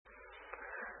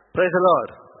Praise the Lord.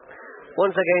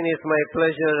 Once again, it's my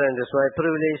pleasure and it's my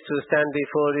privilege to stand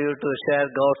before you to share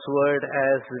God's word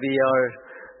as we are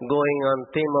going on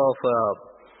theme of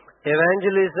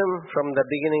evangelism from the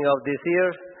beginning of this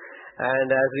year.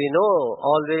 And as we know,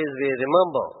 always we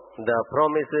remember the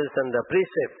promises and the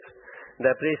precepts.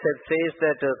 The precept says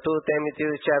that 2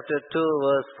 Timothy chapter 2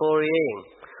 verse 4a,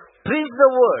 preach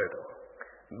the word,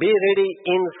 be ready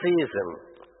in season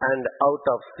and out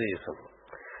of season.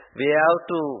 We have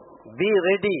to be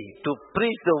ready to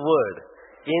preach the word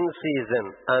in season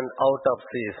and out of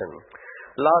season.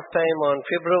 Last time on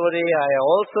February, I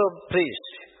also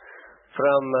preached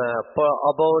from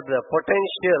about the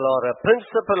potential or a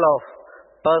principle of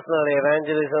personal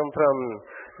evangelism from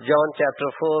John chapter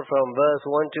 4 from verse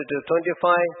 1 to 25,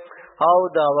 how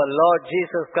our Lord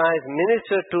Jesus Christ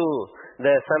ministered to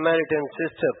the Samaritan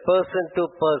sister person to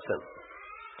person.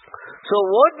 So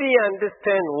what we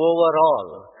understand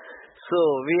overall, so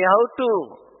we have to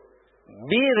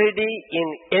be ready in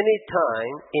any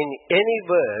time, in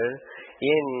anywhere,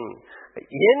 in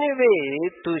any way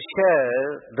to share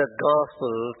the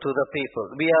gospel to the people.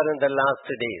 We are in the last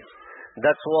days.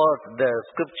 That's what the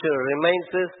scripture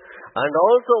reminds us. And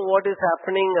also what is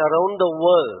happening around the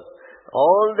world.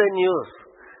 All the news.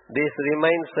 This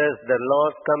reminds us the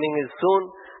Lord's coming is soon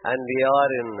and we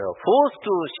are forced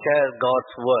to share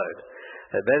God's word.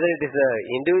 Whether it is an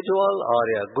individual or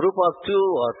a group of 2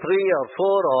 or 3 or 4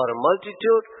 or a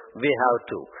multitude, we have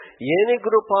to. Any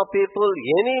group of people,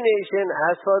 any nation,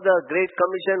 as for the Great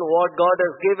Commission, what God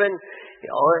has given,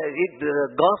 the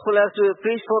gospel has to be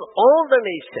preached for all the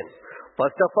nations.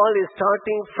 First of all, is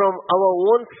starting from our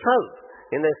own self.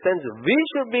 In a sense, we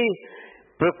should be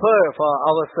prepared for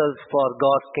ourselves for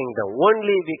God's kingdom.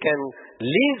 Only we can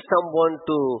lead someone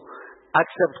to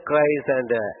accept Christ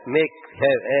and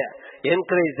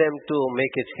encourage them to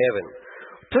make it heaven.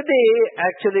 Today,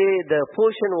 actually, the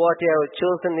portion what I have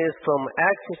chosen is from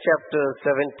Acts chapter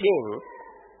 17.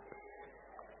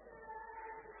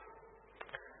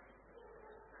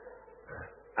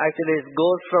 Actually, it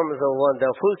goes from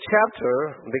the full chapter.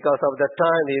 Because of the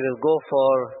time, we will go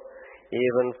for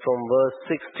even from verse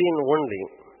 16 only.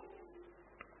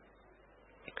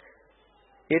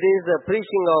 It is the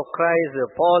preaching of Christ.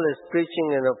 Paul is preaching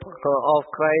of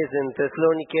Christ in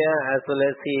Thessalonica, as well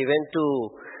as he went to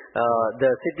the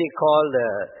city called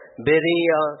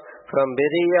Berea. From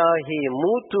Berea, he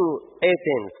moved to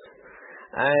Athens.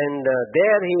 And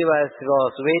there he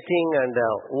was waiting and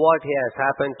what has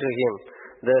happened to him.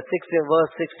 The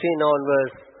verse 16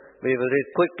 onwards, we will read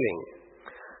quickly.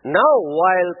 Now,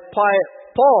 while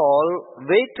Paul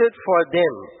waited for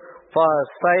them, for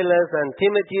Silas and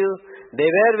Timothy, they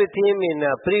were with him in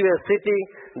a previous city,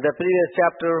 the previous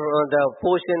chapter, the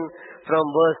portion from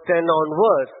verse 10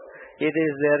 onwards.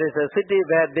 There is a city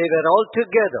where they were all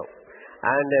together.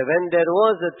 And when there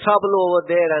was a trouble over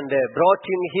there and they brought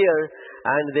him here,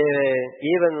 and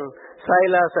even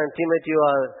Silas and Timothy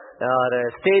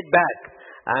stayed back.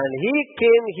 And he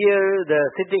came here, the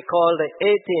city called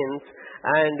Athens,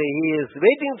 and he is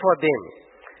waiting for them.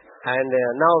 And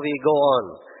now we go on.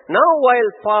 Now while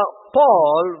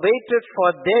Paul waited for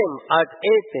them at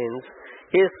Athens,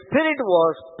 his spirit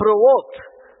was provoked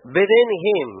within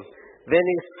him when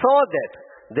he saw that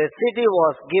the city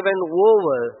was given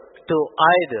over to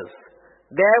idols.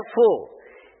 Therefore,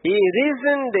 he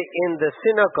reasoned in the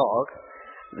synagogue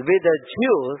with the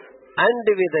Jews and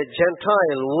with the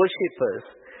Gentile worshippers,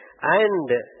 and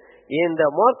in the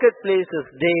marketplaces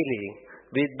daily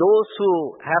with those who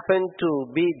happened to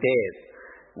be there.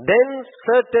 Then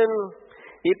certain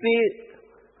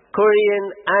Epicurean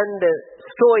and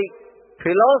Stoic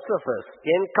philosophers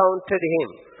encountered him,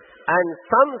 and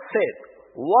some said,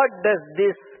 "What does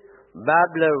this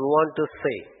babbler want to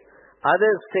say?"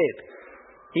 Others said,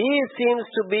 "He seems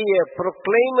to be a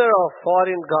proclaimer of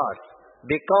foreign gods,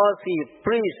 because he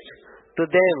preached to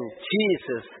them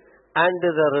Jesus and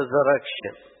the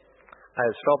resurrection."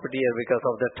 I'll stop it here because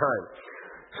of the time.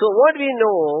 So what we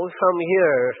know from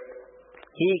here,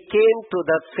 he came to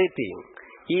that city.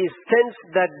 He sensed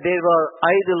that there were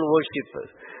idol worshippers.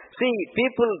 See,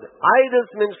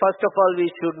 idols means, first of all, we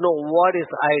should know what is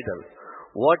idol.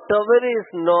 Whatever is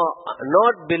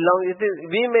not belong,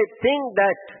 we may think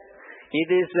that it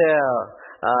is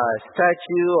a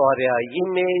statue or an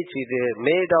image, it is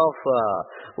made of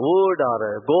wood or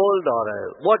gold or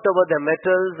whatever the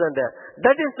metals, and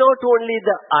that is not only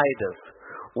the idols.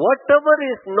 Whatever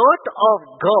is not of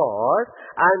God,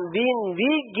 and when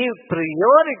we give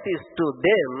priorities to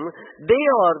them, they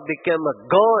are become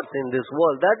gods in this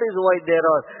world. That is why there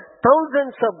are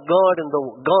thousands of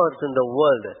gods in the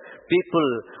world. People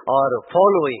are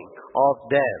following of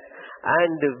them.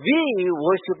 and we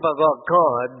worship our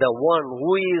God, the one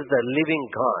who is the living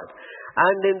God.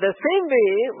 And in the same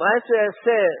way, as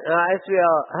we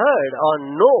have heard or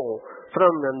know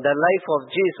from the life of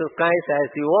Jesus Christ as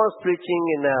he was preaching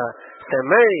in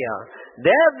Samaria,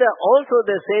 there also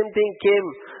the same thing came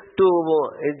to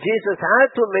Jesus had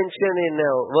to mention in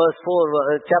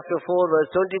chapter 4,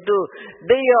 verse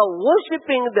 22. They are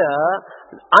worshipping the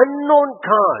unknown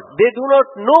God. They do not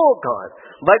know God.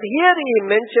 But here he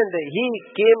mentioned, he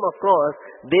came across,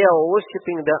 they are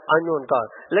worshipping the unknown God.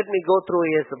 Let me go through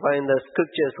in the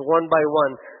scriptures one by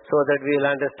one so that we will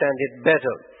understand it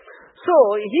better. So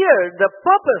here the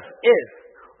purpose is,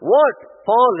 what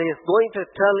Paul is going to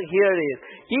tell here is,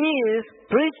 he is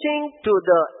preaching to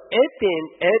the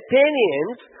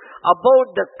Athenians about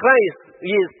the Christ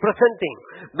he is presenting.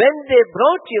 When they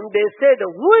brought him, they said,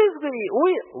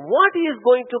 what he is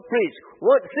going to preach?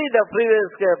 See the previous,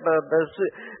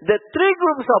 the three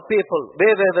groups of people,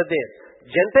 where were there?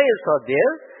 Gentiles are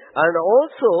there, and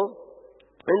also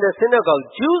in the synagogue,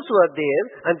 Jews were there,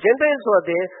 and Gentiles were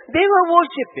there. They were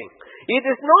worshipping. It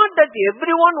is not that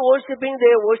everyone worshipping,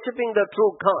 they are worshipping the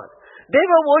true God. They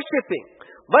were worshipping,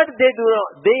 but they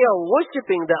are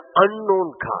worshipping the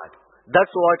unknown God.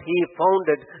 That's what he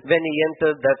founded when he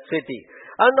entered that city.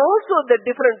 And also the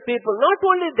different people, not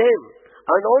only them,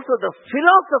 and also the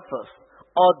philosophers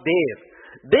are there.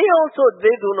 They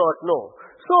do not know.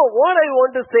 So what I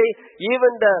want to say,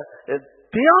 even the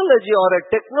theology or a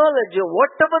technology,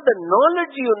 whatever the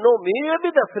knowledge you know, maybe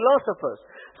the philosophers.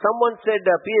 Someone said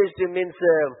PhD means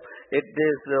it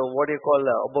is what do you call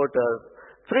about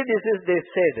three diseases. They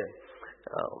said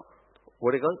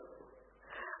what do you call?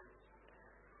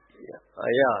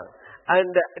 Yeah. And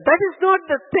that is not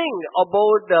the thing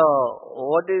about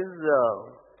what is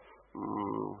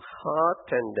heart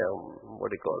and what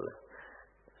do you call?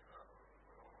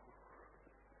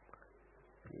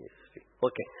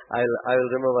 Okay, I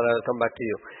will remember. I will come back to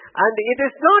you. And it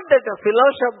is not that a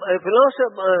philosopher,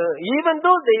 even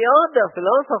though they are the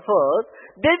philosophers,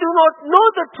 they do not know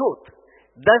the truth.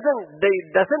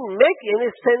 Doesn't make any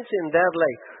sense in their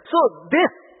life. So this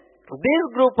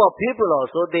group of people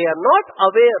also, they are not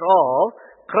aware of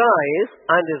Christ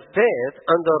and his death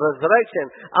and the resurrection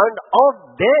and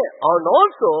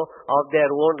also of their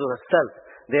own self.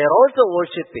 They are also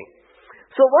worshipping.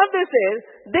 So what they said,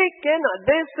 they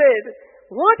said,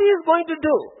 what he is going to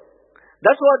do?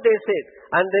 That's what they said.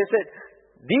 And they said,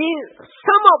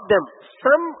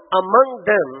 some among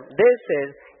them, they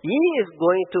said, he is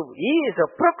a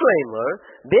proclaimer.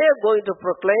 They are going to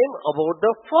proclaim about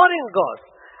the foreign gods.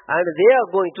 And they are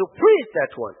going to preach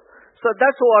that one. So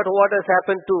that's what has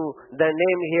happened to the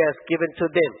name he has given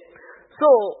to them. So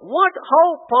how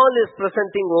Paul is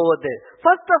presenting over there?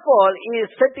 First of all, he is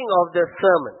setting off the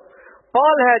sermon.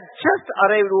 Paul had just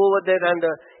arrived over there and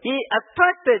he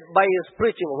attracted by his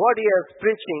preaching, what he is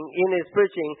preaching, in his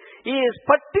preaching, he is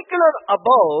particular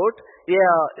about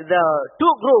the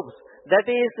two groups, that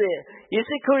is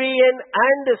Epicurean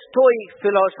and Stoic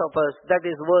philosophers, that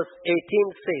is verse 18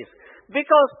 says.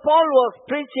 Because Paul was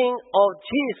preaching of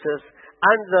Jesus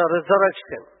and the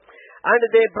resurrection. And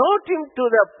they brought him to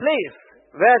the place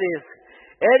where is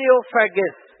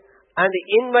Areopagus and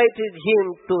invited him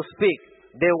to speak.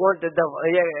 They wanted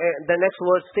the next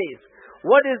verse says,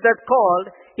 what is that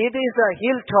called? It is a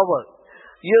hill tower.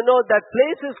 You know that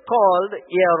place is called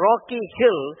a rocky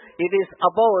hill. It is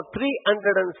about 370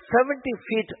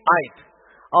 feet height,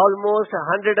 almost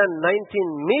 119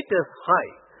 meters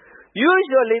high.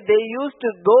 Usually they used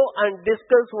to go and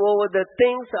discuss over the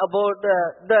things about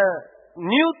the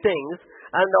new things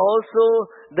and also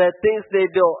the things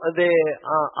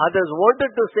others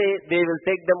wanted to say, they will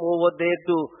take them over there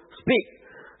to speak.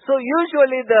 So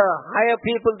usually the higher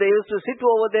people, they used to sit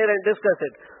over there and discuss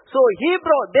it. So they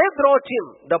brought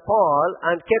him, the Paul,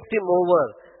 and kept him over.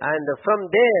 And from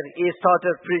there he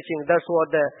started preaching. That's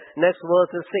what the next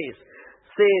verse says.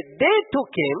 They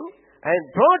took him and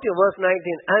brought him, verse 19,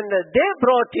 and they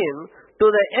brought him to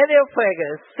the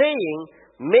Areopagus, saying,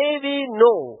 may we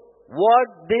know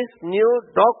what this new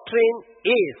doctrine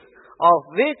is, of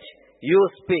which you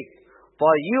speak.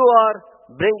 For you are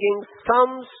bringing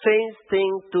some strange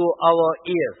thing to our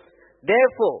ears.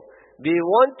 Therefore, we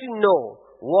want to know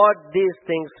what these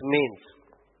things means.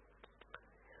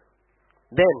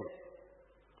 Then,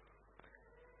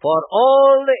 for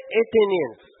all the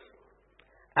Athenians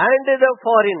and the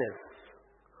foreigners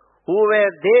who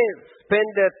were there spent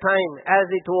their time as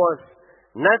it was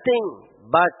nothing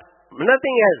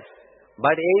else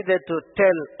but either to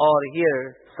tell or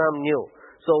hear some new.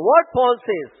 So what Paul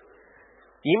says,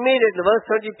 immediately, verse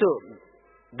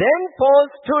 22, Then Paul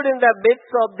stood in the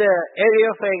midst of the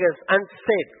Areopagus and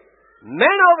said,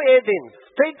 Men of Athens,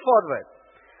 straightforward,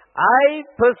 I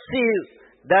perceive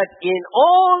that in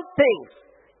all things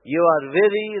you are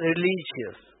very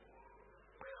religious.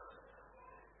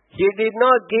 He did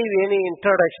not give any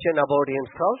introduction about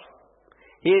himself.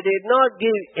 He did not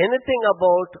give anything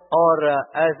about or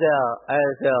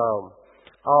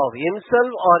of himself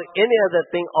or any other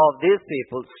thing of these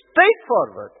people.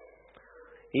 Straightforward.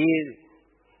 He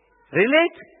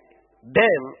relates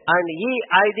them and he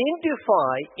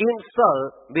identified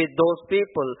himself with those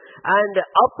people and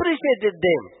appreciated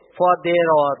them for their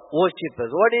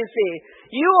worshippers. What do you say?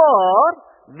 You are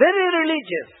very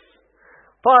religious.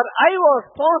 For I was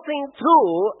passing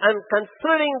through and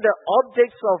considering the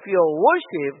objects of your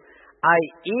worship, I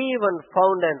even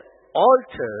found an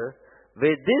altar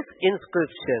with this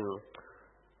inscription,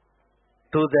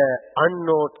 to the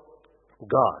unknown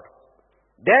God.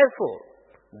 Therefore,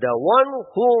 the one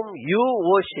whom you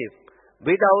worship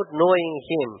without knowing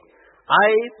him, I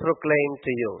proclaim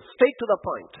to you. Straight to the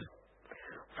point.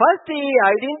 First he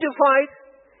identified,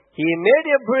 he made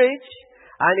a bridge,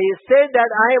 and he said that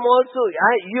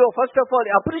you first of all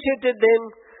appreciated them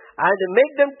and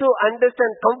make them to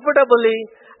understand comfortably,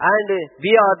 and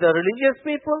we are the religious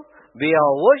people, we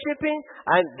are worshipping,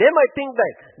 and they might think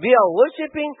that we are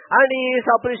worshipping and he is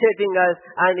appreciating us,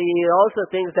 and he also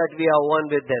thinks that we are one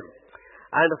with them.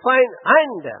 And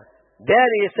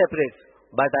there he separates.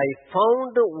 But I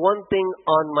found one thing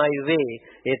on my way,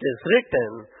 it is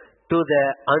written, to the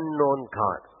unknown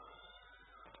God.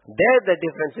 There the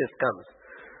difference comes.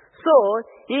 So,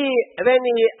 when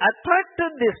he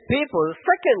attracted these people,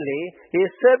 secondly, his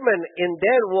sermon in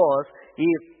there was, he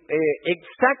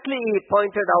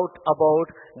pointed out about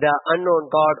the unknown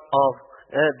God of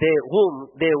whom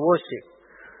they worship.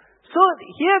 So,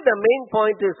 here the main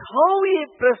point is how he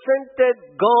presented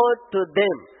God to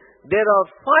them. There are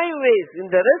 5 ways in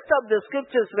the rest of the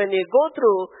scriptures. When you go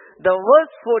through the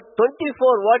verse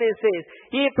 24, what he says,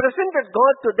 he presented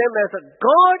God to them as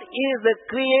God is the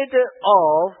creator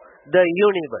of the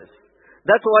universe.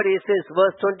 That's what he says,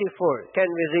 verse 24. Can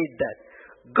we read that?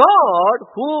 God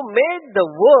who made the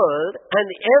world and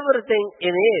everything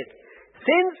in it,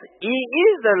 since he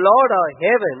is the Lord of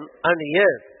heaven and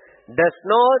earth, does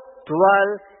not dwell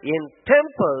in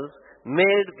temples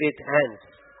made with hands.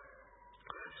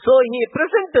 So he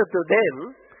presented to them,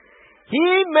 he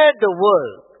made the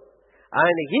world,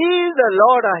 and he is the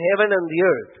Lord of heaven and the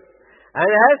earth. And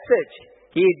as such,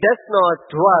 he does not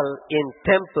dwell in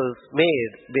temples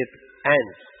made with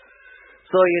hands.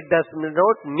 So it does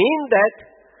not mean that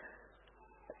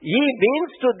he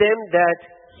means to them that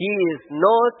he is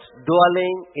not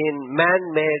dwelling in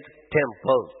man-made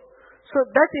temples. So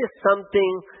that is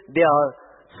something they are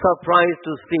surprised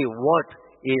to see what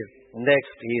is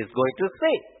next he is going to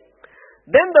say.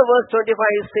 Then the verse 25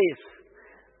 says,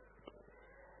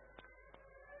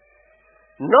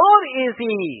 nor is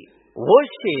he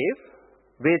worshipped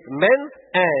with men's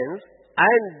hands,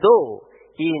 and though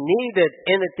he needed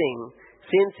anything,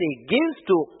 since he gives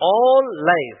to all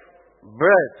life,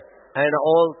 breath, and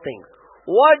all things.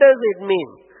 What does it mean?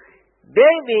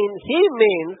 He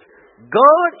means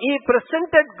God, he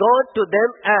presented God to them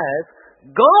as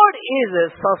God is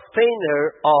a sustainer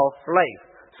of life.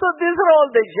 So these are all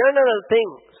the general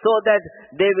things, so that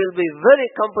they will be very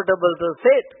comfortable to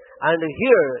sit and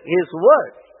hear his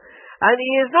words. And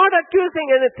he is not accusing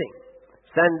anything.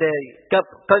 And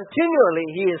continually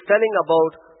he is telling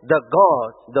about the God.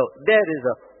 There is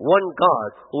a one God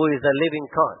who is a living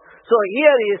God. So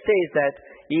here he says that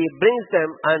he brings them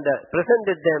and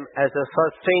presented them as a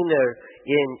sustainer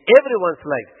in everyone's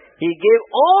life. He gave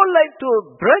all life to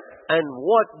breath and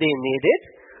what they needed.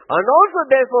 And also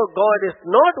therefore God is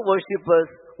not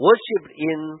worshipped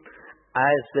in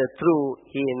as through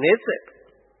he needs it.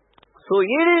 So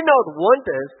he did not want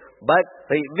us, but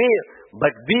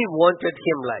we wanted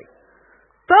him like.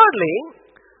 Thirdly,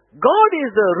 God is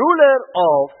the ruler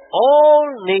of all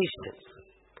nations.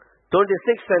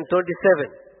 26 and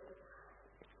 27.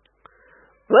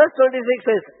 Verse 26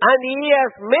 says, and he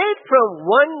has made from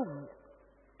one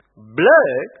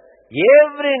blood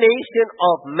every nation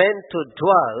of men to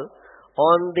dwell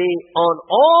on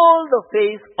all the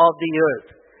face of the earth,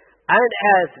 and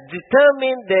has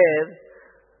determined their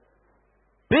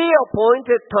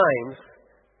pre-appointed times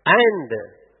and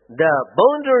the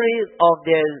boundaries of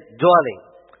their dwelling,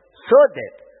 so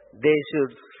that they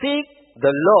should seek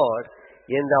the Lord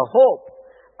in the hope,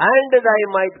 and that I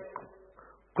might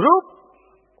group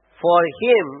for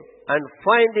him and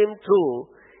find him through.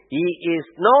 He is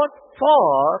not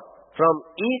far from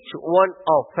each one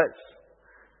of us.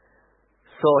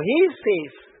 So he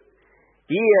says,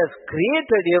 he has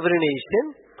created every nation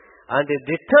and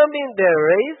determined their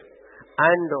race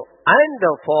and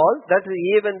the fall. That is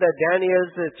even the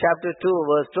Daniel's chapter 2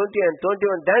 verse 20 and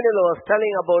 21. Daniel was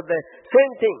telling about the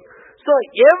same thing. So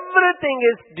everything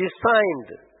is designed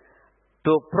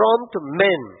to prompt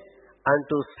men and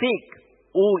to seek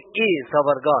who is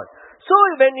our God. So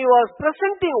when he was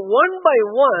presenting one by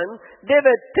one, they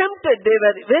were tempted, they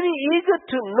were very eager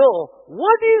to know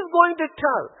what he is going to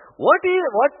tell.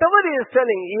 Whatever he is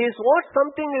telling is what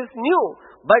something is new.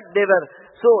 But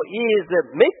he is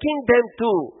making them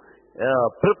to,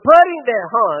 preparing their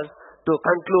hearts to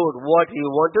conclude what he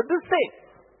wanted to say.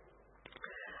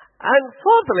 And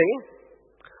fourthly,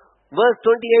 verse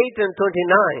 28 and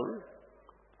 29,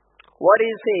 what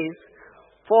he says,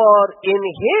 for in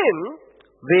him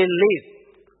we live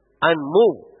and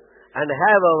move and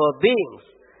have our beings,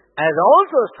 as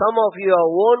also some of your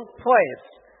own poets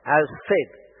have said,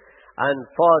 and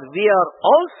for we are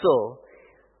also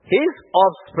his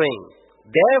offspring.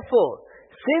 Therefore,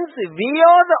 since we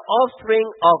are the offspring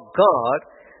of God,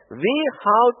 we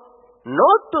have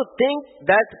not to think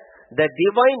that the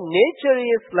divine nature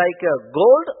is like a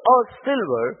gold or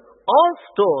silver or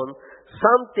stone,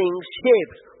 something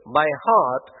shaped by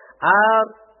heart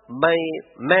or by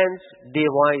man's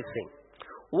devising.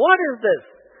 What is this?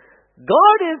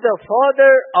 God is the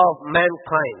father of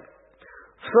mankind.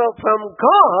 So from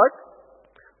God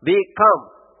we come,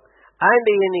 and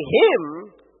in him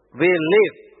we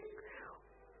live,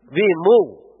 we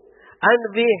move, and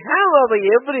we have our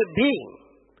every being.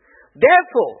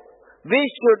 Therefore, we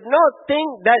should not think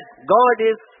that God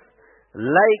is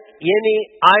like any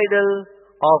idol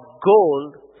of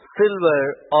gold, silver,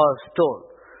 or stone.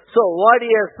 So what he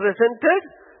has presented,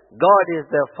 God is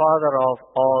the father of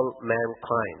all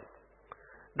mankind.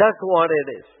 That's what it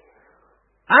is.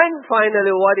 And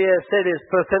finally what he has said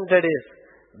is presented is,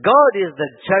 God is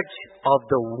the judge of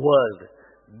the world.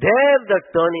 There the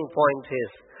turning point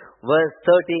is, verse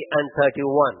 30 and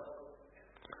 31.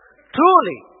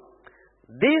 Truly,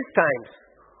 these times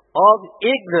of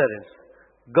ignorance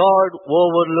God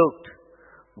overlooked,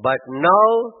 but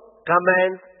now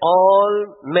commands all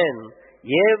men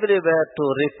everywhere to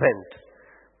repent,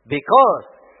 because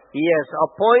he has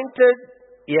appointed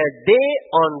a day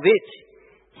on which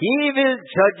he will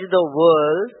judge the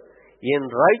world in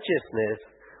righteousness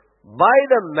by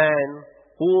the man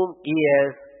whom he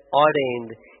has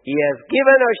ordained. He has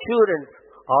given assurance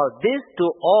of this to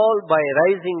all by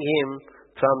raising him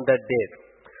from the dead.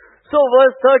 So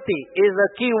verse 30 is the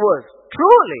key verse.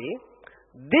 Truly,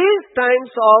 these times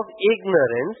of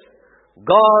ignorance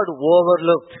God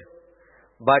overlooked,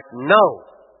 but now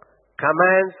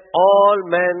commands all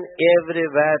men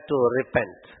everywhere to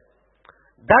repent.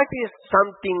 That is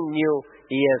something new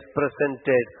he has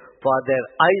presented for their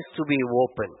eyes to be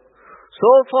open.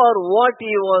 So far what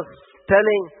he was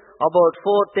telling about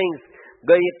four things,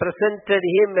 he presented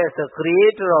him as the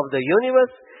creator of the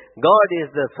universe, God is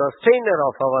the sustainer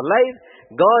of our life,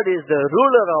 God is the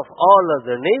ruler of all of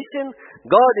the nations,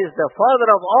 God is the father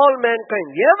of all mankind.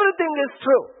 Everything is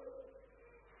true.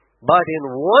 But in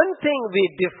one thing we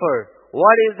differ.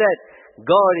 What is that?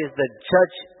 God is the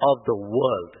judge of the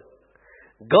world.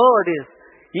 God is,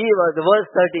 he was, verse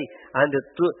 30, and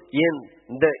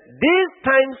these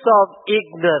times of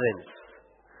ignorance,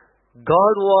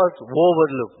 God was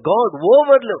overlooked. God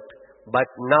overlooked, but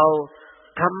now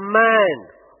command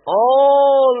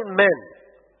all men,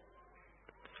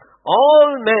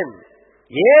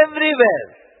 everywhere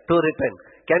to repent.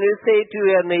 Can you say to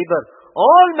your neighbor,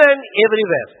 all men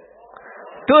everywhere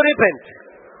to repent.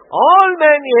 All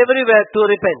men everywhere to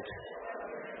repent.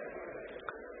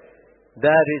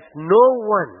 There is no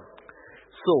one.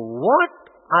 So when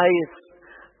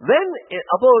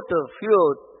about a few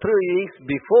 3 weeks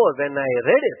before when I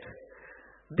read it,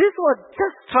 this what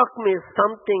just struck me,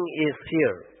 something is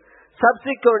here.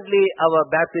 Subsequently our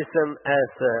baptism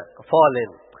has fallen.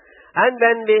 And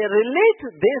when we relate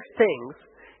these things,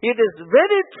 it is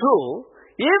very true.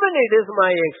 Even it is my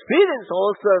experience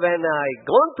also when I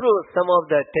gone through some of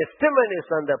the testimonies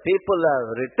and the people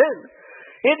have written.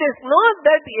 It is not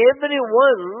that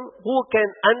everyone who can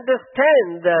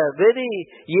understand the very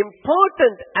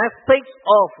important aspects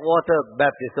of water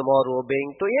baptism or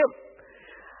obeying to him.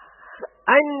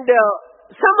 And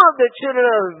some of the children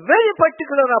are very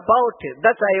particular about it.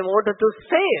 That's why I wanted to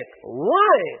say it.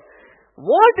 Why?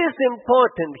 What is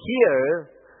important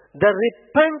here? The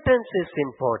repentance is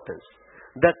important.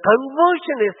 The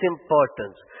conversion is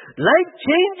important. Life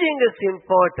changing is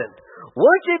important.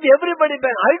 Worship everybody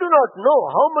back. I do not know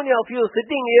how many of you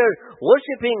sitting here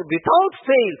worshiping without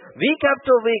fail, week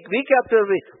after week,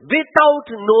 without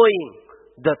knowing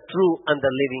the true and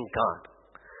the living God.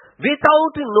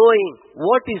 Without knowing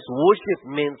what is worship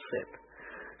means it.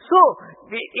 So,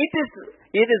 it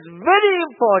is very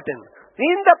important.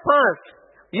 In the past,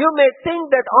 you may think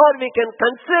that, or we can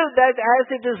consider that as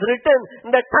it is written,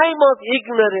 in the time of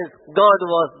ignorance, God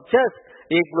was just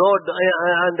ignored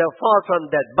and far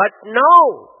from that. But now,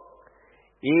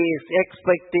 He is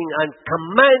expecting and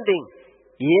commanding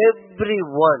every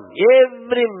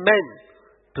man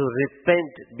to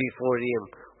repent before Him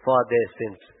for their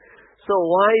sins. So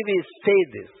why we say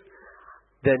this?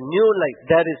 The new life,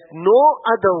 there is no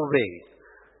other way.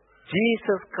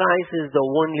 Jesus Christ is the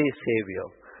only Savior.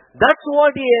 That's what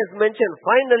He has mentioned.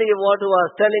 Finally, what He was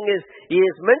telling is, He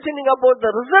is mentioning about the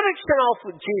resurrection of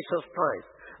Jesus Christ.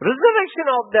 Resurrection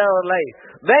of their life.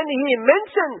 When He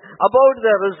mentioned about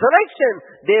the resurrection,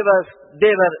 they were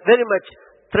very much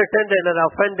threatened and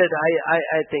offended,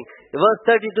 I think. Verse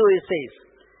 32 it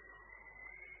says,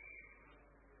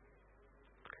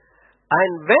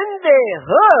 and when they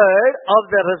heard of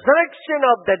the resurrection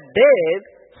of the dead,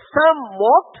 some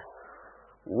mocked,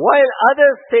 while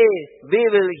others say, we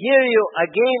will hear you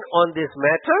again on this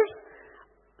matter.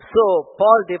 So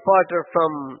Paul departed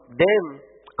from them,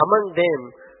 among them.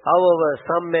 However,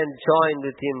 some men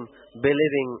joined with him,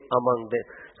 believing among them.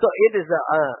 So it is the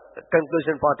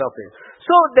conclusion part of it.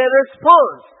 So the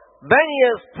response, when he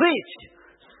has preached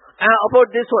about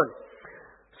this one.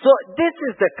 So this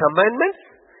is the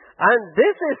commandments. And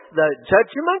this is the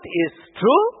judgment is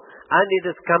true, and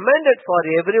it is commanded for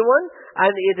everyone,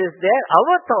 and it is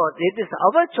our thought, it is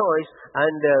our choice,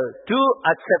 and to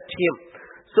accept Him.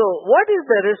 So what is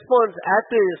the response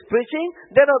after His preaching?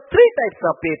 There are three types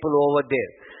of people over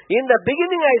there. In the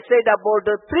beginning I said about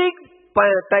the three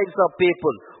types of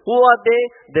people. Who are they?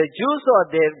 The Jews are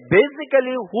there,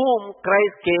 basically whom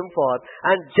Christ came for.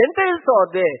 And Gentiles are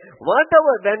there.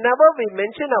 Whenever we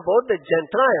mention about the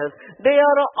Gentiles, they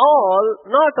are all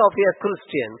not of a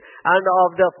Christian and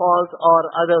of the false or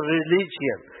other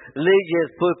religious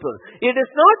people. It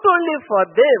is not only for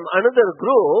them, another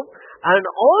group, and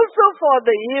also for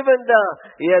even the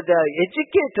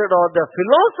educated or the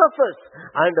philosophers,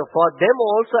 and for them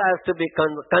also has to be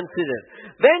considered.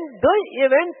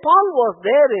 When Paul was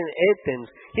there in Athens,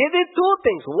 he did two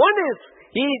things. One is,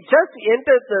 he just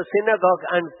entered the synagogue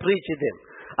and preached them.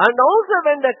 And also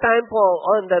when the time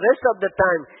on the rest of the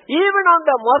time, even on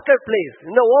the marketplace,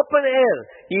 in the open air,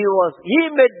 he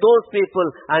met those people,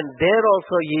 and there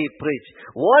also he preached.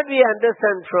 What we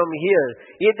understand from here,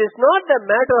 it is not the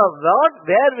matter of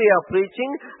where we are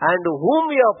preaching and whom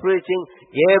we are preaching,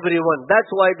 everyone.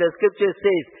 That's why the scripture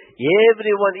says,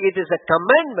 everyone, it is a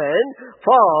commandment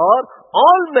for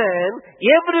all men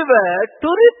everywhere to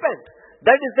repent.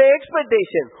 That is the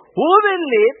expectation. Who will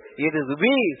live? It is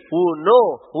we who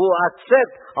know, who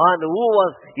accept, and who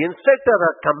was instructed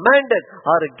or commanded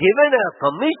or given a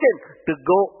commission to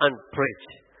go and preach,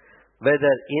 whether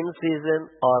in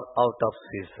season or out of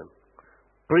season.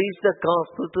 Preach the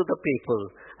gospel to the people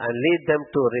and lead them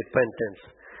to repentance.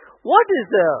 What is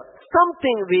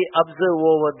something we observe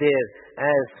over there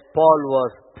as Paul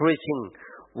was preaching?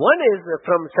 One is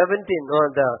from 22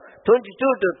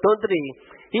 to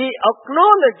 23. He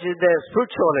acknowledged their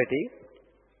spirituality,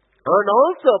 and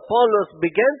also Paul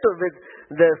began with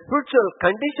the spiritual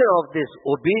condition of this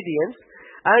obedience,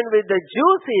 and with the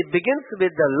Jews he begins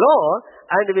with the law,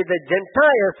 and with the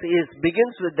Gentiles he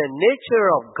begins with the nature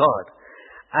of God.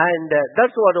 And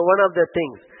that's one of the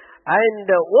things.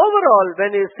 And overall,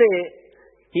 when he said,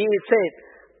 he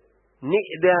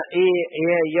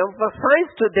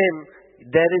emphasized to them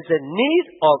there is a need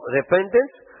of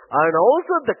repentance. And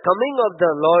also the coming of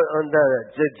the Lord, and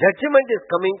the judgment is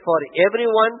coming for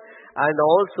everyone. And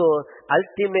also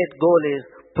ultimate goal is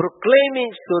proclaiming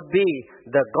should be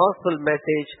the gospel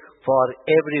message for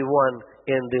everyone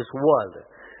in this world.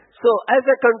 So as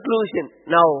a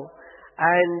conclusion now,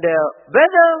 and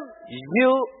whether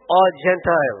Jew or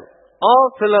Gentile or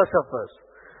philosophers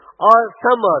or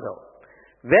some other,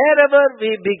 wherever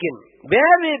we begin,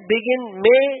 where we begin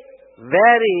may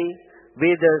vary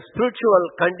with the spiritual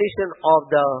condition of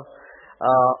the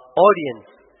audience.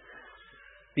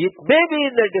 It may be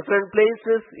in the different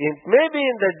places, it may be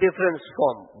in the different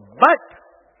form, but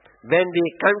when we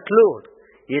conclude,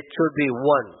 it should be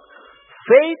one.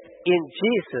 Faith in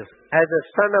Jesus as the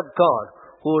Son of God,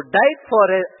 who died for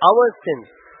our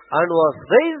sins and was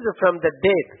raised from the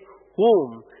dead,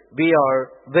 whom we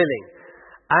are willing,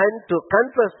 and to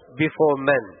confess before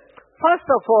men. First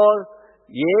of all,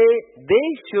 Yea, they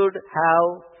should have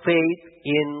faith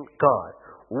in God.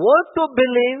 What to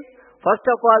believe? First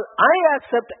of all, I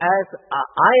accept as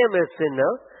I am a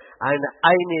sinner and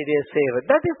I need a Savior.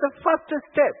 That is the first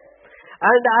step.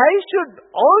 And I should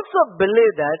also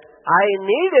believe that I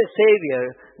need a Savior.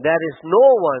 There is no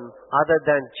one other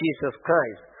than Jesus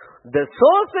Christ. The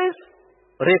source is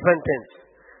repentance.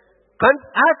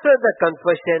 After the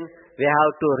confession, we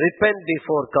have to repent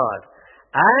before God.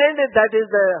 And that is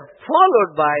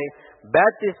followed by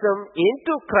baptism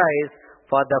into Christ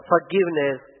for the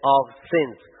forgiveness of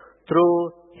sins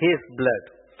through His blood.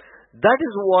 That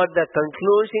is what the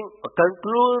conclusive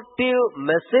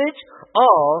message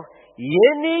of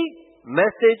any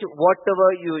message whatever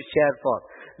you share for.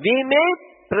 We may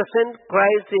present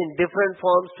Christ in different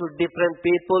forms to different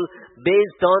people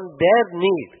based on their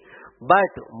need.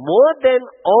 But more than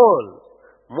all,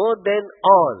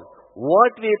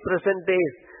 what we present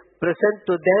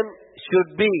to them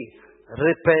should be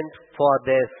repent for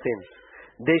their sins.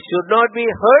 They should not be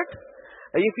hurt.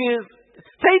 If you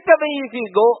straight away if you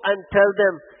go and tell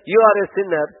them you are a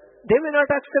sinner, they may not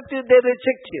accept you, they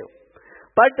reject you.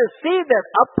 But to see that,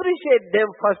 appreciate them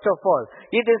first of all.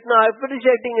 It is not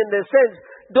appreciating in the sense,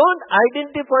 don't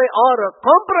identify or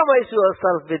compromise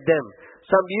yourself with them.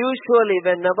 Some usually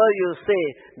whenever you say,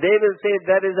 they will say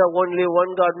there is only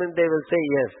one God, means they will say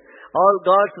yes. All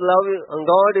God's love,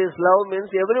 God is love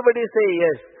means everybody say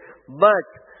yes. But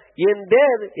in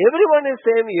there, everyone is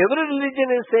same, every religion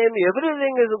is same,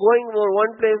 everything is going for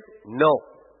one place. No.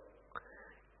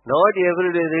 Not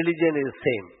every religion is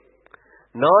same.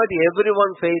 Not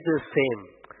everyone's faith is same.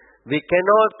 We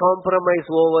cannot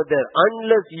compromise over there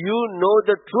unless you know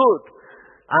the truth.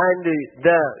 And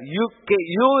there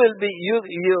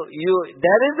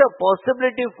is a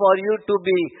possibility for you to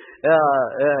be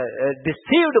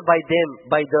deceived by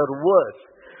them, by their words.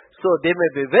 So they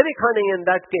may be very cunning in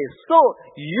that case. So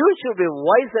you should be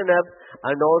wise enough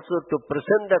and also to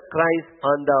present the Christ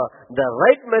on the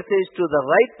right message to the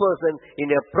right person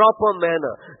in a proper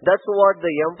manner. That's what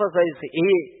the emphasis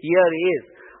here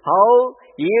is. How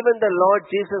even the Lord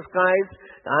Jesus Christ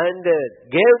and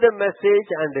gave the message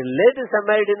and led the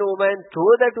Samaritan woman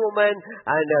through that woman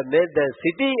and made the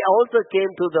city also came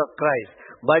to the Christ.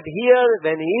 But here,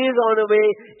 when he is on the way,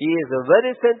 he is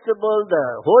very sensible. The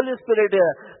Holy Spirit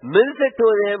ministered to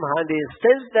him and he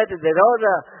sensed that there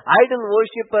are idol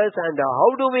worshippers and how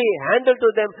do we handle to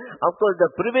them? Of course,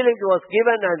 the privilege was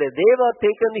given and they were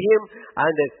taken him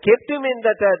and kept him in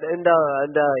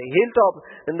the hilltop,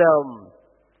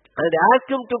 and asked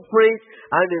him to preach,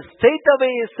 and straight away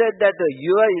he said that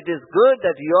it is good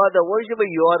that you are the worshipper,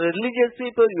 you are religious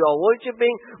people, you are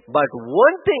worshipping, but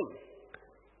one thing,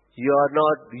 you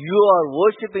are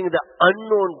worshipping the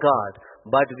unknown God,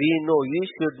 but you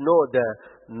should know the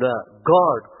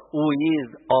God who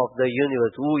is of the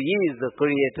universe, who is the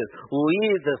creator, who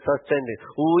is the sustainer,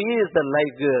 who is the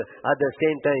life giver, at the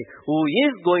same time, who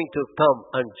is going to come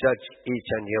and judge each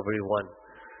and every one.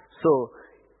 So,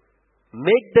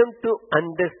 make them to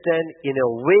understand in a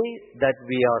way that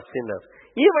we are sinners.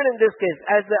 Even in this case,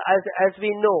 as we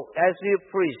know, as we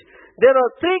preach, there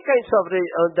are three kinds of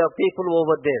the people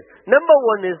over there. Number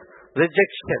one is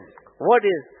rejection. What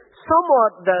is?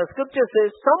 The scripture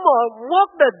says, some are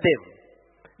mocked at them.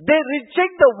 They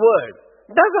reject the word.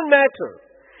 Doesn't matter.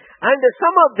 And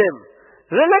some of them,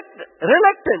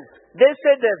 reluctance. They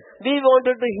said that we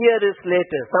wanted to hear this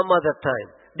later, some other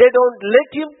time. They don't let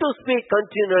him to speak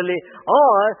continually,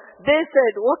 or they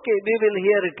said, okay, we will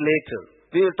hear it later.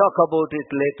 We will talk about it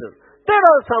later. There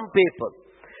are some people.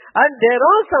 And there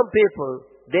are some people,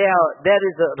 there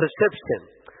is a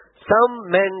reception. Some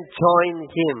men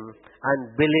joined him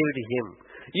and believed him.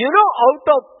 You know, out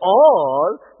of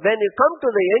all, when you come to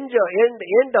the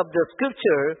end of the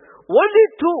scripture, only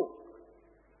two.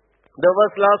 The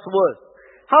last verse.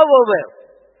 However,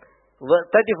 verse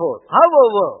 34.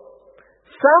 However,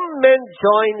 some men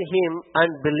joined him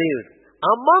and believed.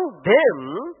 Among them,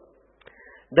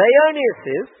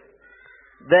 Dionysius,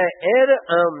 the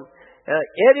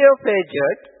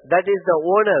Areopagite, that is the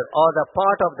owner or the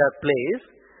part of that place,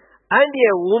 and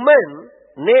a woman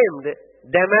named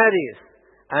Damaris,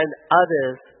 and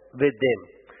others with them.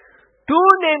 Two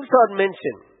names are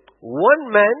mentioned,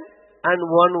 one man and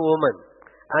one woman,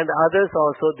 and others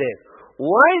also there.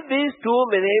 Why these two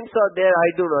names are there, I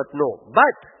do not know.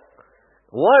 But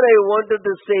what I wanted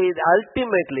to say is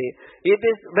ultimately, it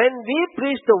is when we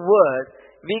preach the word,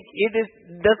 it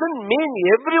doesn't mean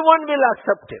everyone will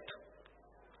accept it.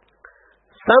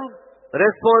 Some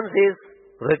response is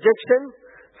rejection,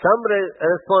 some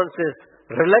response is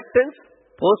reluctance,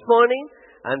 postponing,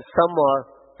 and some are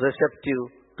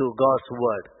receptive to God's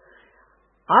word.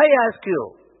 I ask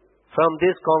you from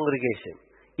this congregation,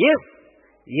 if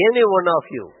any one of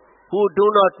you who do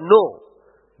not know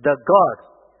the God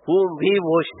whom we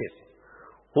worship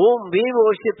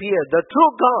here, the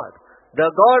true God,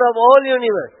 the God of all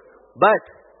universe, but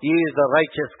He is the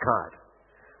righteous God.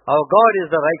 Our God is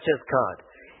the righteous God.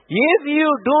 If you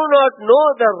do not know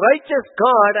the righteous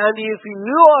God, and if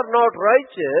you are not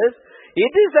righteous,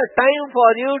 it is a time for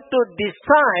you to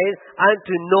decide and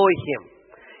to know Him.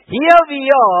 Here we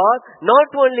are, not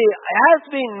only as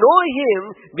we know Him,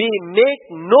 we make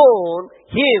known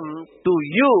Him to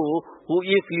you who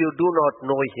if you do not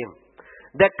know Him.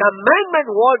 The commandment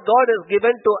what God has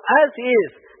given to us is,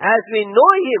 as we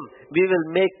know Him, we will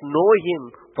make know Him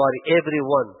for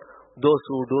everyone, those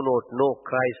who do not know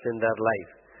Christ in their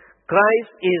life.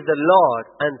 Christ is the Lord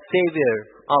and Savior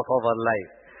of our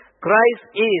life. Christ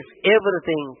is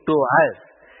everything to us.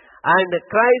 And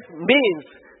Christ means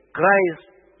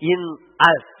Christ in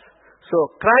us. So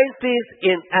Christ is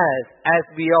in us as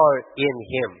we are in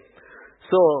Him.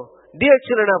 So, dear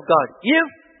children of God, if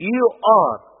you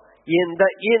are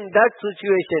in that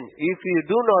situation, if you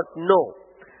do not know,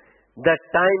 that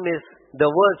time is, the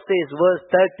word says, verse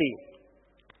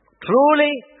 30,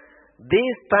 truly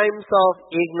these times of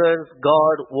ignorance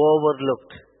God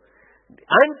overlooked.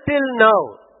 Until now,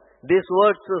 this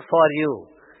word is for you.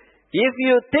 If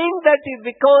you think that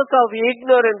because of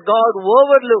ignorance God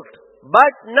overlooked,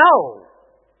 but now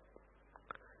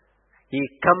He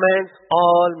commands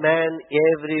all men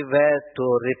everywhere to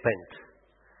repent.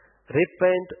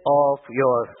 Repent of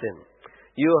your sin.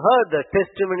 You heard the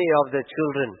testimony of the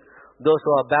children, those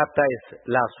who are baptized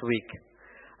last week.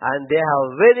 And they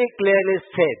have very clearly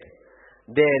said,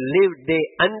 they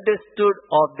understood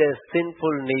of their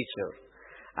sinful nature.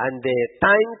 And the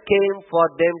time came for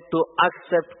them to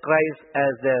accept Christ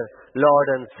as their Lord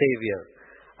and Savior.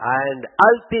 And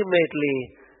ultimately,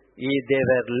 they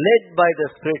were led by the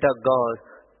Spirit of God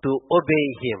to obey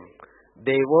Him.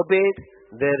 They obeyed,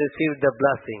 they received the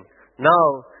blessing. Now,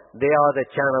 they are the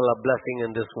channel of blessing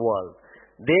in this world.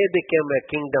 They became a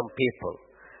kingdom people.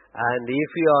 And if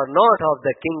you are not of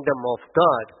the kingdom of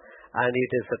God, and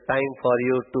it is a time for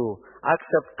you to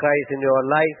accept Christ in your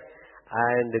life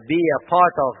and be a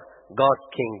part of God's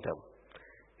kingdom.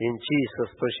 In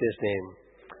Jesus' precious name.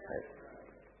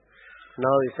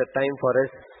 Now is a time for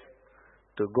us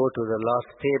to go to the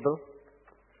Lord's table.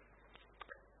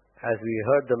 As we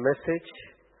heard the message,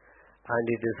 and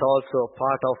it is also a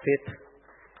part of it.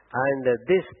 And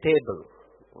this table,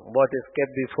 what is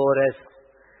kept before us,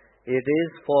 it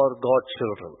is for God's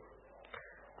children.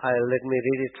 Let me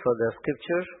read it for the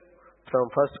scripture from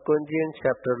 1 Corinthians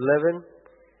chapter 11,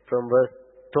 from verse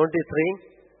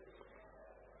 23.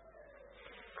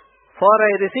 For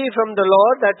I received from the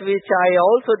Lord that which I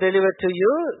also delivered to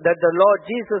you, that the Lord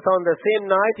Jesus on the same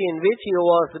night in which He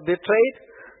was betrayed,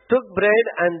 took bread,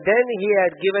 and then He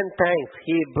had given thanks.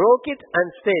 He broke it and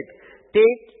said,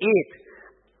 take, eat.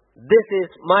 This is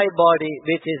my body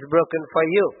which is broken for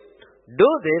you. Do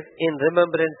this in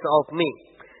remembrance of me.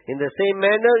 In the same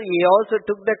manner, He also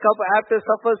took the cup after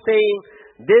supper, saying,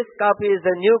 this cup is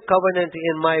the new covenant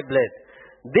in my blood.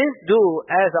 This do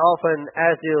as often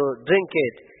as you drink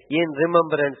it in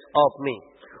remembrance of me.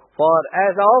 For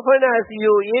as often as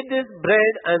you eat this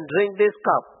bread and drink this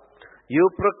cup, you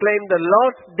proclaim the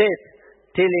Lord's death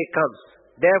till He comes.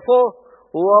 Therefore,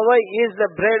 whoever eats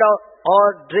the bread or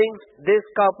drinks this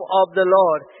cup of the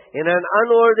Lord in an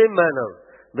unworthy manner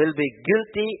will be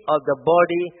guilty of the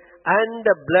body and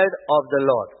the blood of the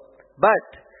Lord. But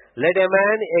let a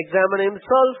man examine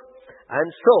himself, and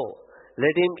so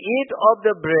let him eat of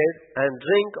the bread and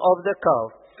drink of the cup.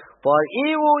 For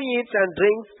he who eats and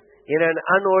drinks in an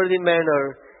unworthy manner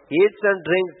eats and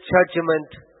drinks judgment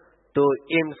to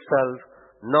himself,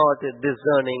 not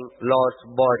discerning Lord's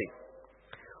body.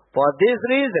 For this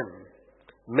reason,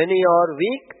 many are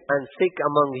weak and sick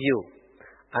among you,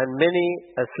 and many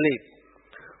asleep.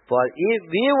 For if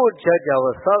we would judge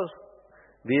ourselves,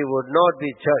 we would not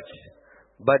be judged.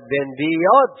 But when we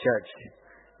are judged,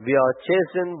 we are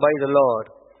chastened by the Lord,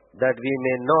 that we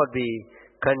may not be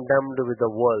condemned with the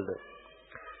world.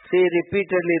 See,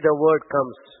 repeatedly the word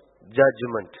comes,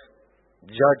 judgment,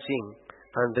 judging,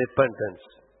 and repentance.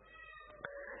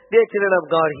 Dear children of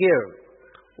God, here,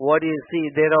 what do you see?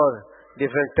 There are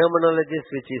different terminologies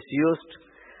which is used,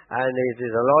 and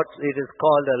it is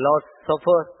called a Lord's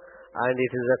Supper, and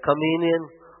it is a communion,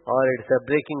 or it is a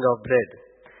breaking of bread.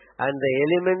 And the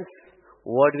elements,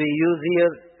 what we use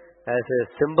here as a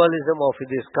symbolism of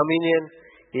this communion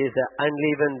is the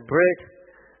unleavened bread,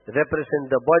 represent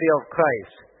the body of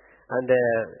Christ. And the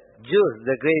juice,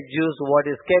 the grape juice, what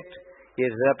is kept,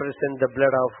 is represent the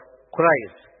blood of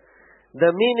Christ.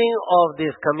 The meaning of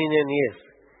this communion is,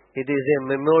 it is a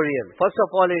memorial. First of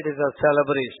all, it is a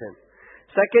celebration.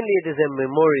 Secondly, it is a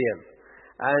memorial.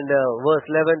 And verse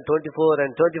 11, 24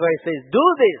 and 25 says, do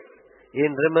this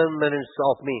in remembrance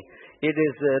of me. It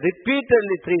is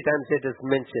repeatedly 3 times it is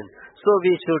mentioned. So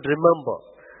we should remember.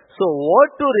 So what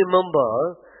to remember?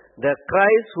 The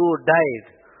Christ who died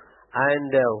and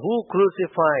who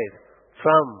crucified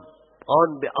on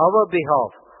our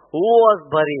behalf, who was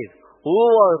buried, who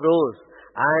was rose,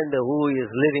 and who is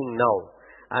living now.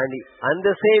 And in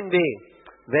the same way,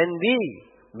 when we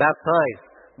baptize,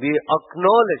 we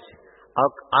acknowledge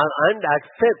and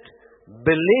accept,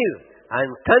 believe and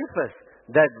confess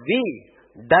that we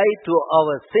died to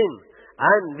our sin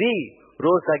and we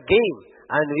rose again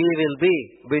and we will be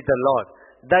with the Lord.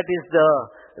 That is the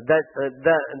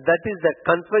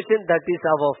confession, that is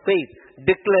our faith,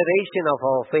 declaration of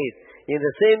our faith. In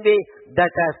the same way,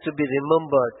 that has to be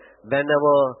remembered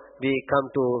whenever we come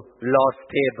to Lord's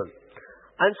table.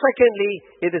 And secondly,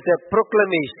 it is a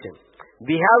proclamation.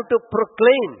 We have to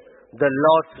proclaim the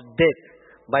Lord's death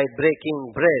by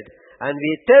breaking bread. And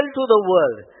we tell to the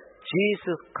world,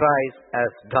 Jesus Christ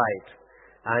has died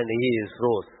and He is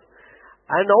rose.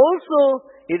 And also,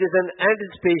 it is an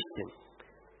anticipation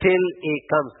till He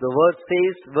comes. The word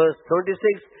says, verse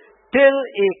 26, till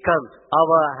He comes.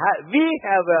 We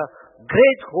have a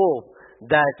great hope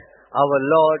that our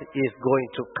Lord is going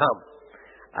to come.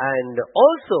 And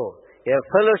also, a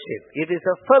fellowship. It is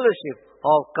a fellowship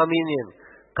of communion,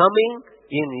 coming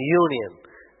in union.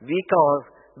 Because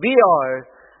we are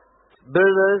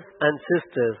brothers and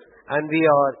sisters and we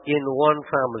are in one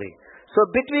family. So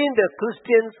between the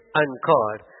Christians and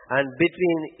God and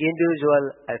between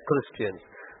individual Christians.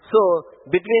 So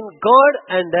between God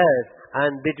and us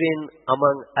and between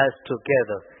among us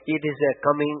together. It is a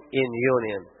coming in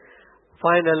union.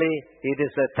 Finally, it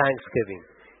is a thanksgiving.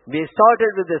 We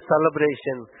started with the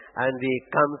celebration and we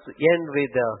end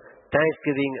with the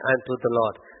thanksgiving unto the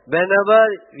Lord. Whenever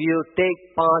you take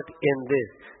part in this,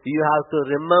 you have to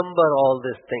remember all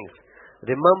these things.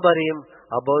 Remember Him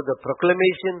about the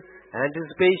proclamation,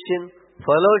 anticipation,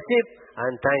 fellowship,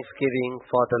 and thanksgiving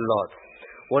for the Lord.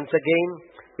 Once again,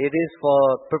 it is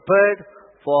prepared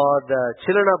for the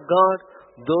children of God,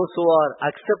 those who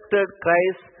are accepted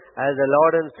Christ as the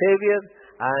Lord and Savior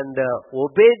and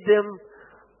obeyed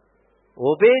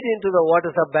into the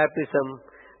waters of baptism,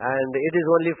 and it is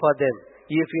only for them.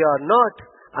 If you are not,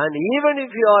 and even if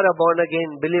you are a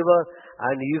born-again believer,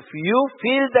 and if you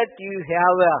feel that you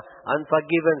have an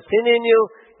unforgiven sin in you,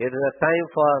 it is a time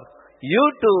for you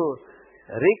to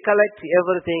recollect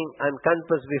everything and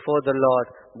confess before the Lord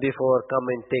before come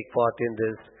and take part in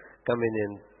this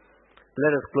communion.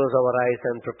 Let us close our eyes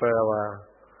and prepare our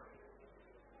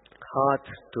heart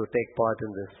to take part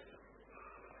in this.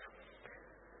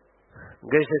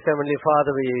 Gracious Heavenly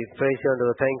Father, we praise you and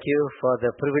we thank you for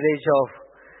the privilege of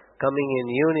coming in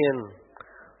union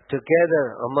together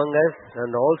among us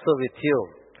and also with you.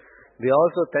 We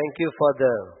also thank you for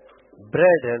the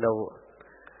bread and the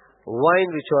wine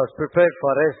which was prepared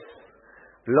for us.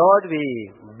 Lord, we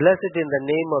bless it in the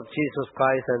name of Jesus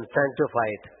Christ and sanctify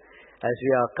it as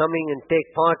we are coming and take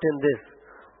part in this.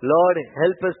 Lord,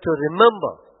 help us to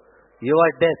remember your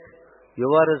death, your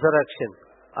resurrection,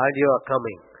 and your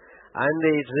coming. And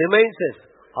it reminds us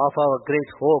of our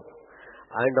great hope.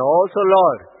 And also,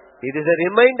 Lord, it is a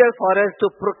reminder for us to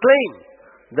proclaim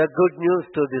the good news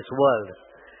to this world.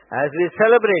 As we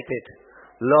celebrate it,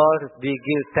 Lord, we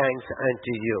give thanks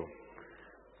unto you.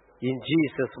 In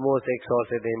Jesus' most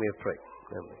exalted name we pray.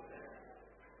 Amen.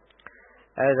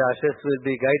 As ushers will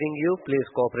be guiding you, please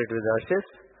cooperate with ushers,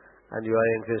 and you are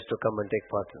encouraged to come and take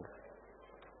part in this.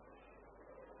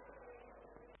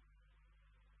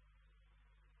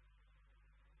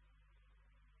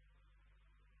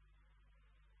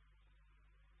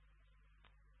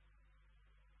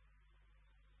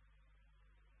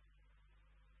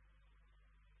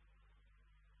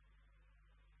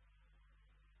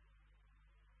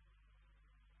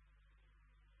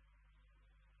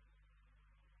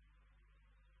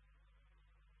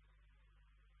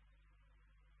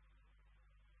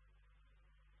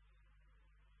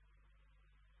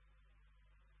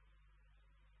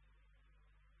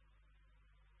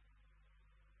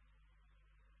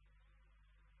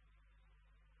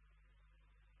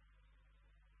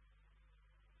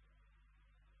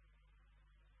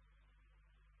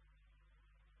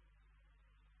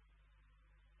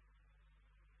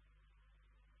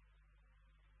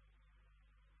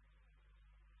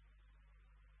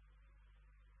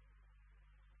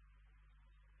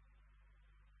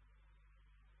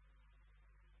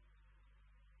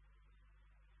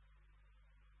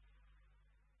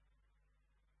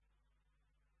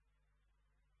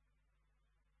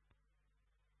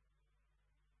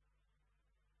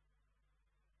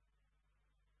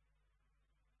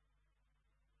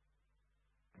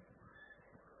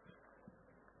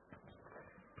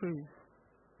 Praise.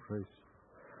 Praise.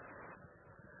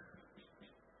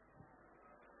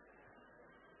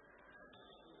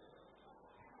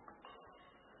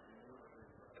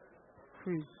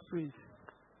 Praise. Praise.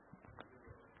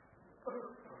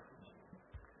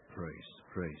 Praise.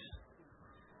 Praise.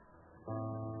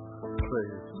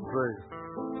 Praise. Praise.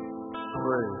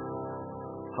 Praise.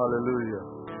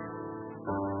 Hallelujah.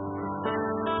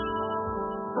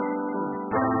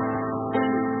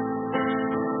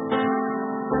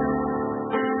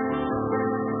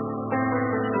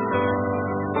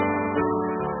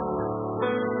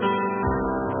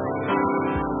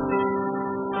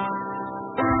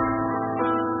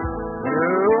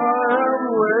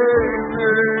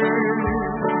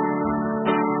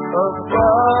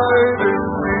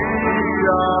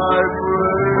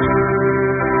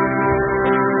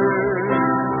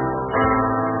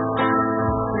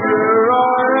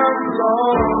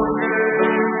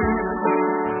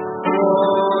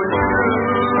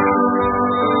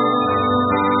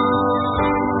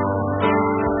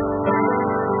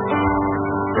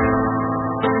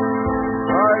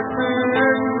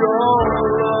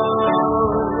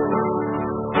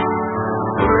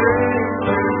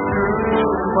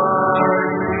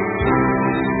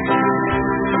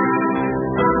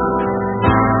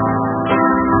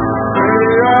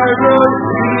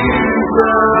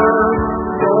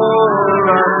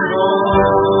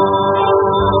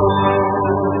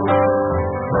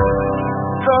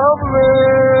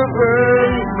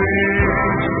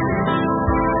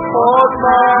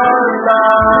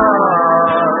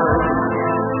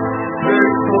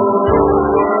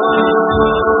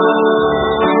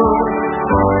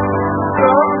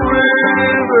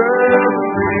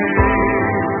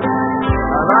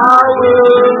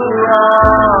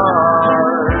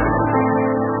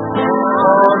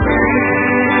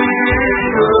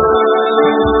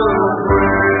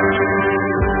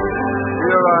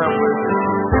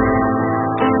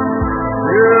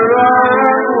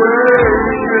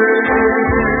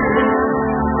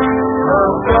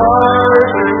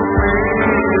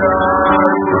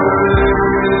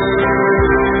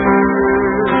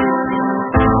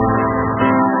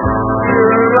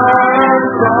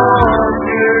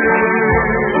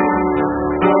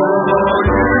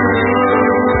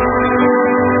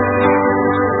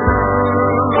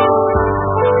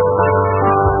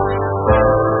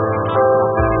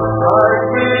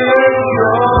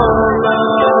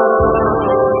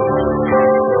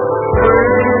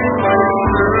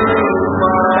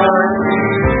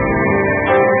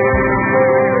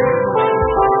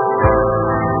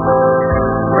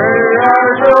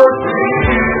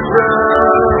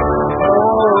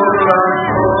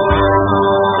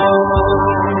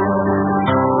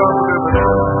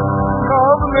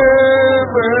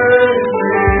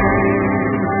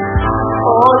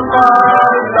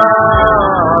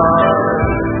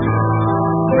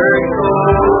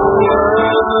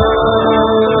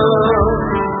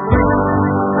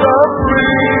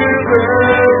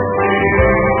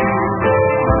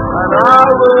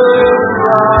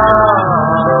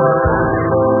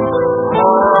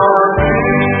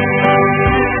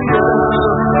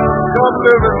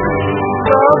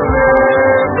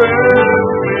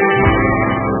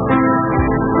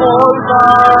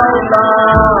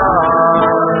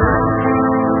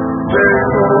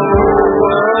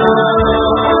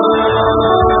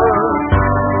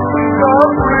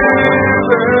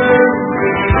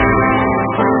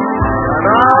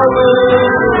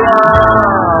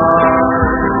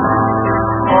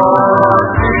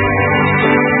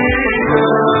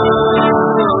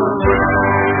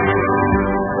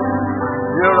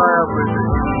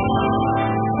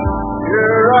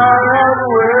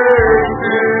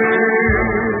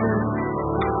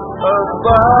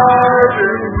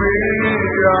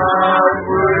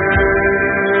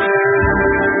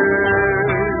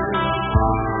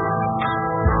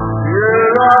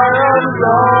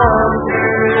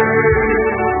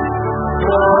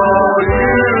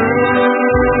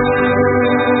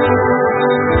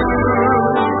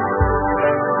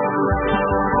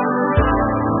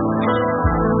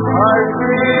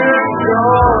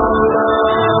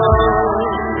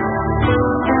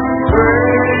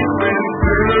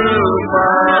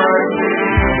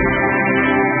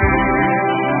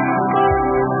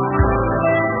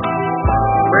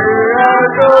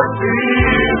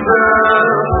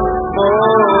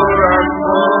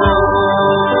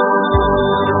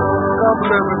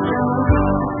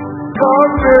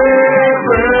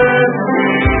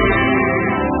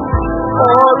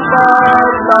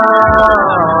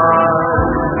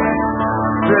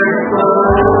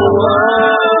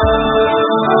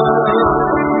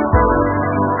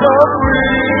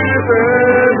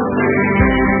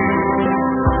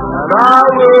 I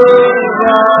will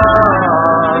rise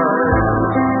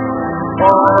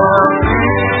on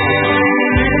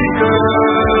eagle's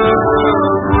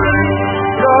wings.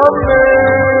 Come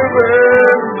live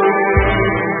in me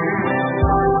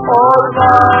all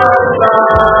my life.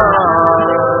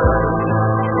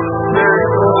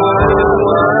 Take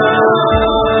over.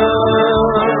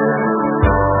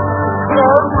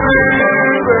 Come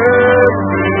live in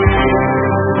me,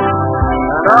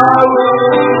 and I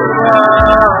will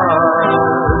rise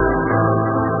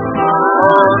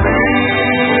on eagle's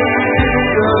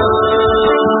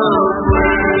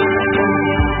wings.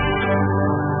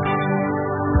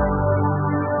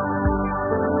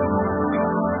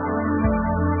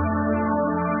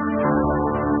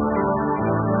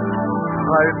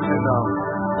 Quietly now,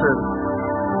 still.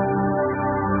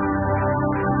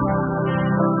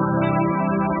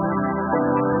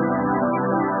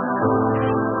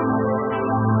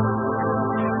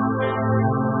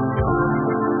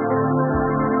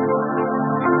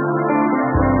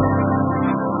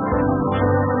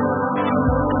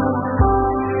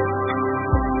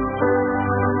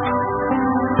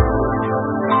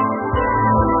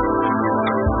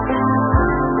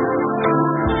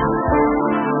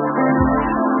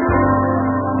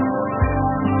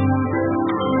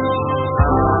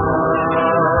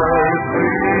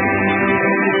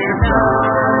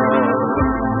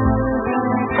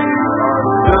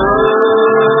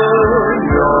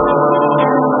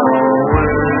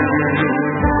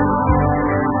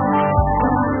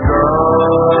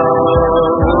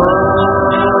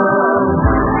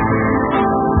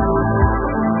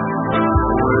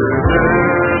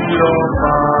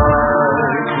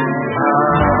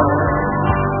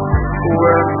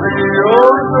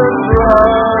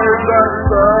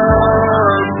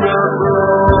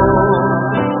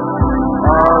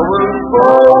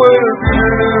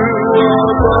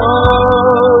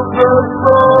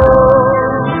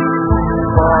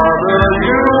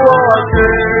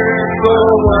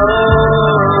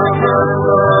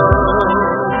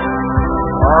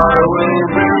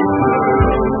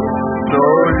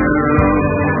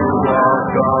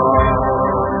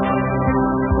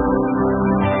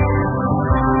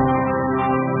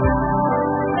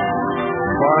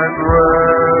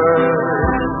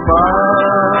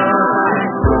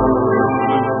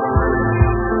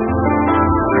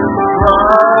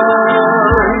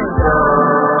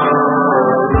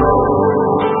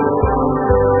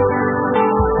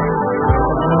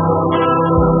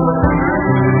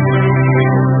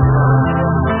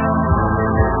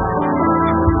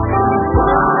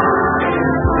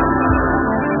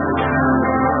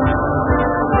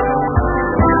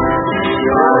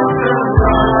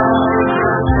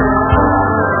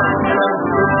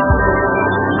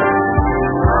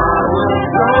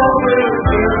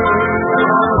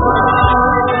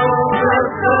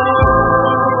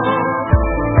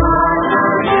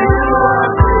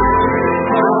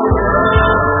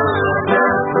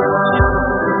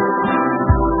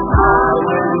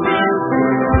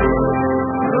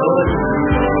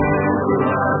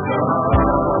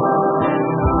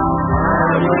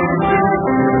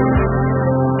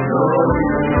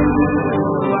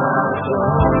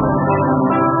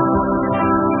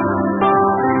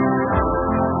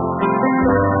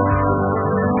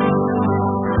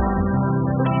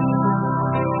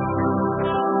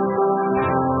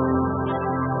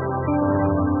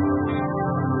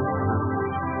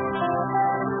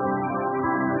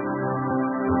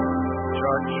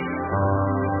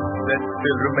 Let's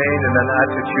still remain in an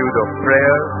attitude of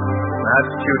prayer, an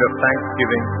attitude of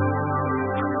thanksgiving,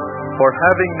 for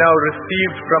having now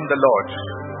received from the Lord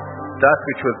that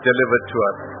which was delivered to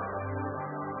us.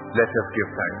 Let us give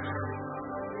thanks.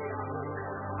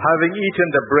 Having eaten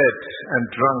the bread and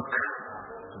drunk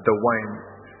the wine,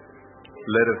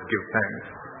 let us give thanks.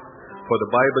 For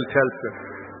the Bible tells us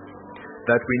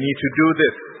that we need to do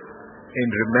this in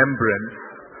remembrance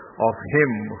of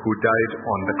Him who died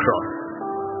on the cross.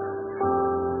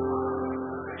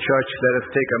 Church, let us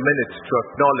take a minute to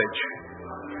acknowledge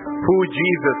who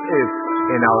Jesus is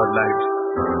in our lives.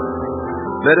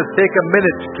 Let us take a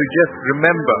minute to just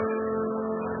remember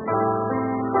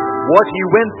what He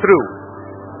went through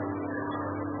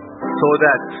so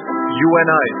that you and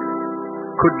I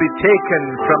could be taken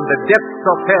from the depths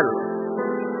of hell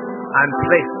and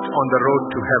placed on the road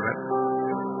to heaven.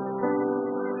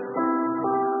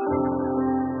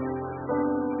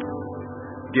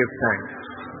 Give thanks.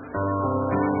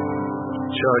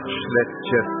 Church, let's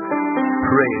just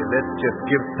pray. Let's just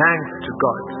give thanks to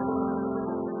God.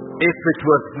 If it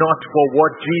was not for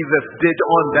what Jesus did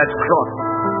on that cross,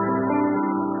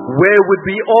 where would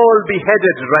we all be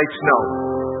headed right now?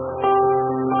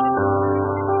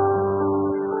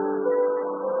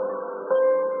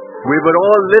 We were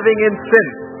all living in sin,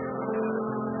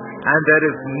 and there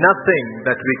is nothing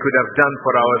that we could have done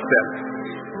for ourselves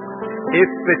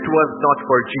if it was not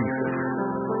for Jesus.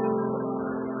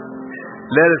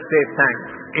 Let us say thanks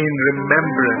in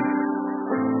remembrance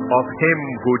of Him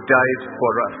who died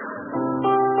for us.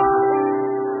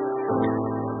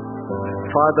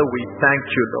 Father, we thank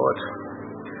you, Lord.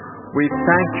 We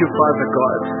thank you, Father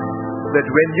God, that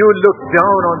when you looked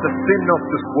down on the sin of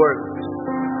this world,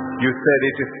 you said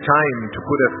it is time to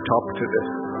put a stop to this.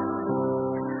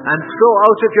 And so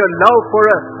out of your love for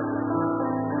us,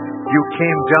 you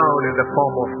came down in the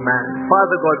form of man.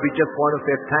 Father God, we just want to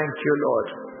say thank you, Lord.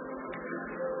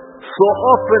 So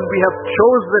often we have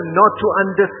chosen not to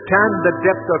understand the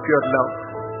depth of your love.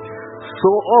 So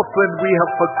often we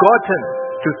have forgotten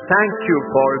to thank you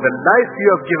for the life you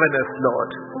have given us,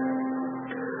 Lord.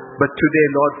 But today,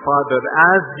 Lord Father,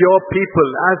 as your people,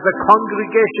 as the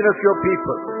congregation of your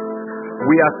people,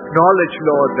 we acknowledge,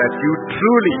 Lord, that you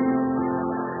truly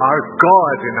are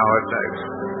God in our lives.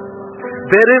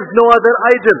 There is no other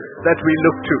idol that we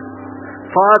look to.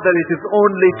 Father, it is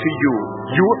only to you.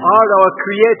 You are our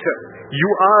creator. You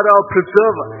are our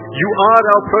preserver. You are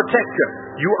our protector.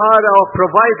 You are our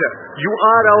provider. You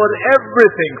are our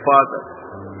everything, Father.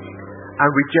 And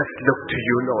we just look to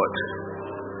you, Lord.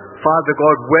 Father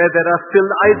God, where there are still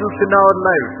idols in our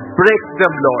lives, break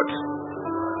them, Lord.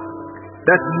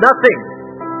 That nothing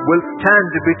will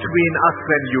stand between us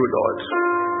and you, Lord.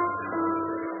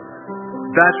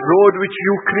 That road which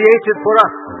you created for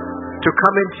us to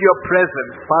come into your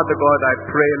presence, Father God, I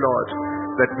pray, Lord,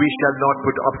 that we shall not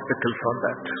put obstacles on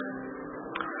that.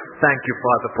 Thank you,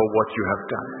 Father, for what you have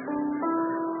done.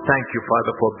 Thank you,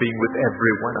 Father, for being with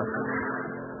every one of us.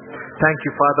 Thank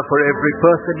you, Father, for every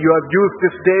person you have used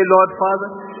this day, Lord Father.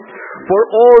 For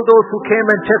all those who came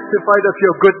and testified of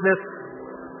your goodness.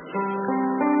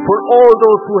 For all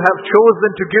those who have chosen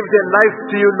to give their lives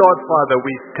to you, Lord Father,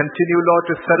 we continue, Lord,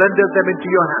 to surrender them into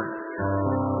your hands.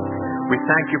 We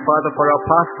thank you, Father, for our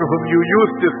pastor whom you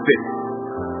used this day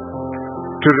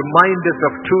to remind us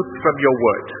of truth from your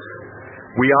word.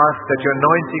 We ask that your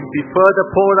anointing be further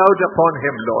poured out upon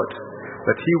him, Lord,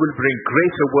 that he will bring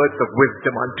greater words of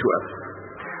wisdom unto us.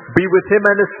 Be with him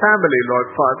and his family, Lord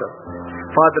Father.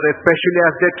 Father, especially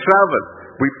as they travel,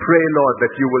 we pray, Lord,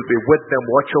 that you will be with them,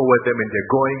 watch over them in their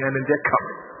going and in their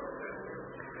coming.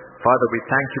 Father, we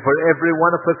thank you for every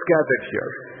one of us gathered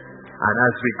here. And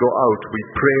as we go out, we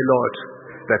pray, Lord,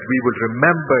 that we will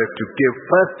remember to give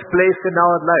first place in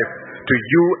our life to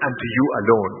you and to you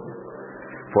alone.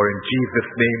 For in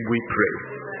Jesus' name we pray.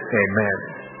 Amen.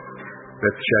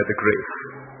 Let's share the grace.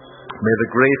 May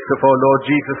the grace of our Lord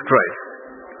Jesus Christ,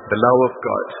 the love of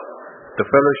God, the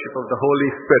fellowship of the Holy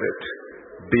Spirit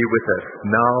be with us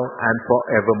now and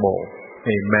forevermore.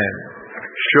 Amen.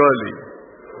 Surely,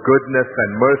 goodness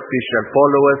and mercy shall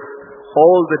follow us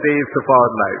all the days of our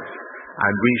lives,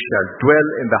 and we shall dwell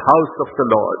in the house of the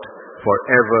Lord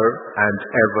forever and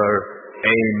ever.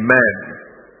 Amen.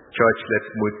 Church, let's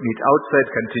meet outside,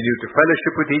 continue to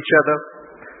fellowship with each other,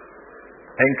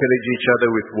 encourage each other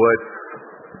with words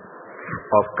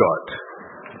of God.